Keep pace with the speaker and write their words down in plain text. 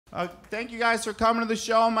Thank you guys for coming to the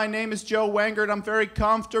show. My name is Joe Wengert. I'm very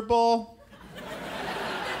comfortable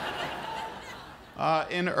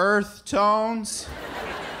in earth tones.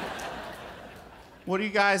 What do you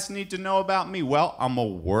guys need to know about me? Well, I'm a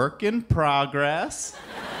work in progress.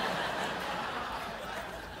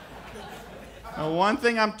 One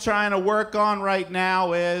thing I'm trying to work on right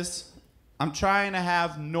now is I'm trying to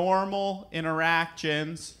have normal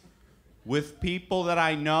interactions with people that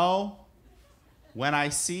I know when I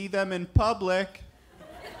see them in public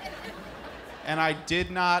and I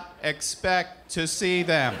did not expect to see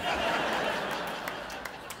them.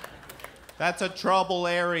 That's a trouble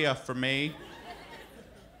area for me.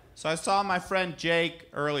 So I saw my friend Jake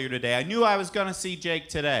earlier today. I knew I was gonna see Jake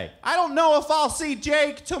today. I don't know if I'll see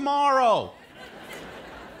Jake tomorrow.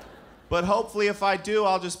 But hopefully if I do,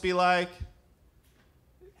 I'll just be like,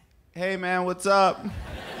 hey man, what's up?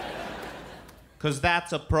 Because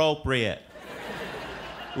that's appropriate.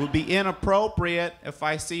 It would be inappropriate if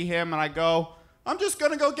I see him and I go, I'm just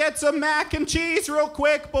gonna go get some mac and cheese real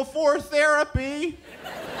quick before therapy.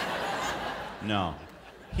 No,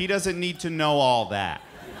 he doesn't need to know all that.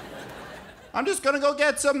 I'm just gonna go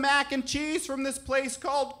get some mac and cheese from this place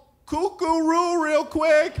called Kookaroo real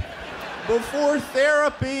quick before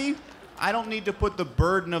therapy. I don't need to put the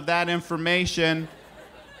burden of that information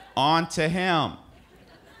onto him.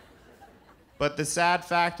 But the sad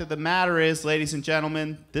fact of the matter is, ladies and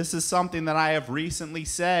gentlemen, this is something that I have recently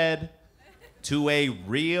said to a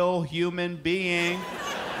real human being.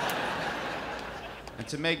 And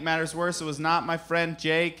to make matters worse, it was not my friend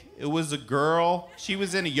Jake, it was a girl. She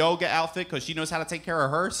was in a yoga outfit because she knows how to take care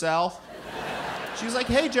of herself. She was like,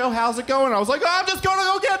 hey Joe, how's it going? I was like, oh, I'm just gonna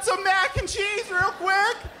go get some mac and cheese real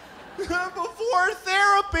quick before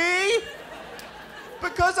therapy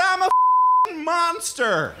because I'm a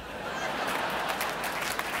monster.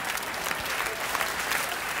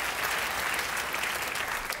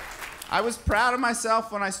 I was proud of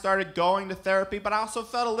myself when I started going to therapy, but I also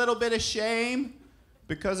felt a little bit of shame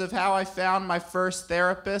because of how I found my first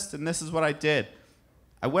therapist, and this is what I did.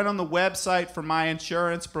 I went on the website for my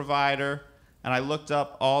insurance provider, and I looked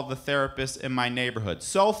up all the therapists in my neighborhood.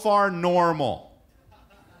 So far, normal.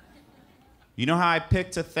 You know how I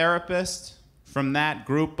picked a therapist from that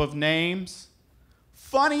group of names?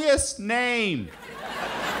 Funniest name.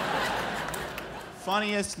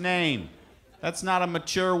 Funniest name. That's not a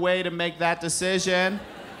mature way to make that decision.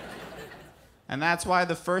 And that's why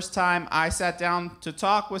the first time I sat down to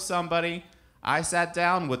talk with somebody, I sat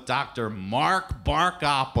down with Dr. Mark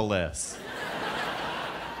Barkopoulos.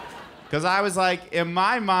 Because I was like, in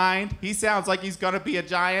my mind, he sounds like he's gonna be a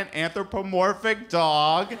giant anthropomorphic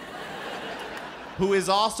dog who is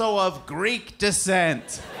also of Greek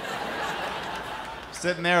descent.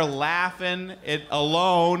 Sitting there laughing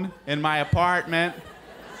alone in my apartment.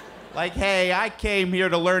 Like, hey, I came here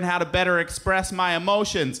to learn how to better express my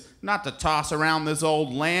emotions, not to toss around this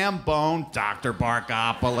old lamb bone, Dr.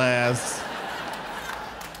 Barkopoulos.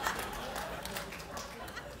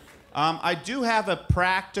 I do have a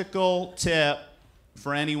practical tip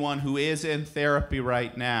for anyone who is in therapy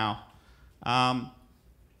right now.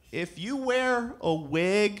 If you wear a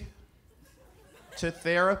wig to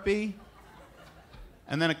therapy,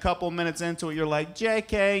 and then a couple minutes into it, you're like,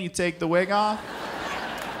 JK, you take the wig off.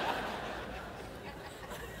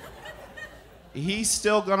 He's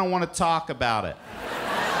still gonna wanna talk about it.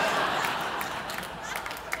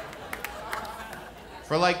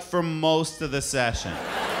 For most of the session.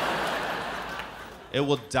 It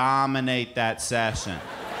will dominate that session.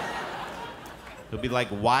 He'll be like,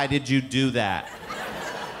 why did you do that?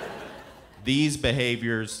 These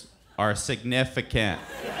behaviors are significant.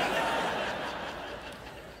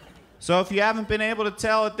 So if you haven't been able to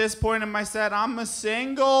tell at this point in my set, I'm a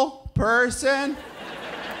single person.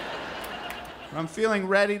 I'm feeling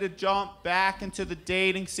ready to jump back into the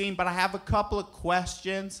dating scene, but I have a couple of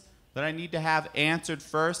questions that I need to have answered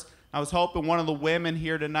first. I was hoping one of the women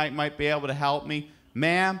here tonight might be able to help me.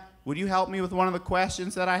 Ma'am, would you help me with one of the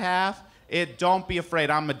questions that I have? Don't be afraid,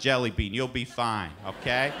 I'm a jelly bean, you'll be fine,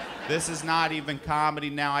 okay? This is not even comedy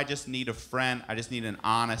now, I just need a friend, I just need an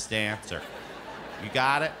honest answer. You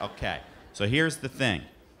got it? Okay. So here's the thing.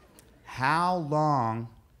 How long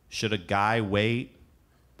should a guy wait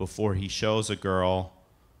before he shows a girl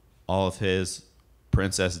all of his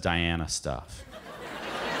Princess Diana stuff?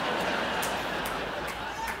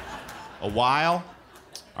 A while?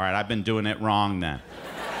 All right, I've been doing it wrong then.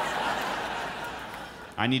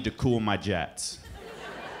 I need to cool my jets.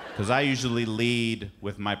 Because I usually lead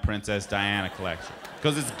with my Princess Diana collection.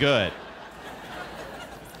 Because it's good.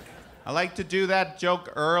 I like to do that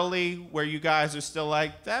joke early where you guys are still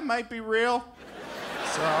like, that might be real.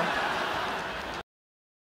 So.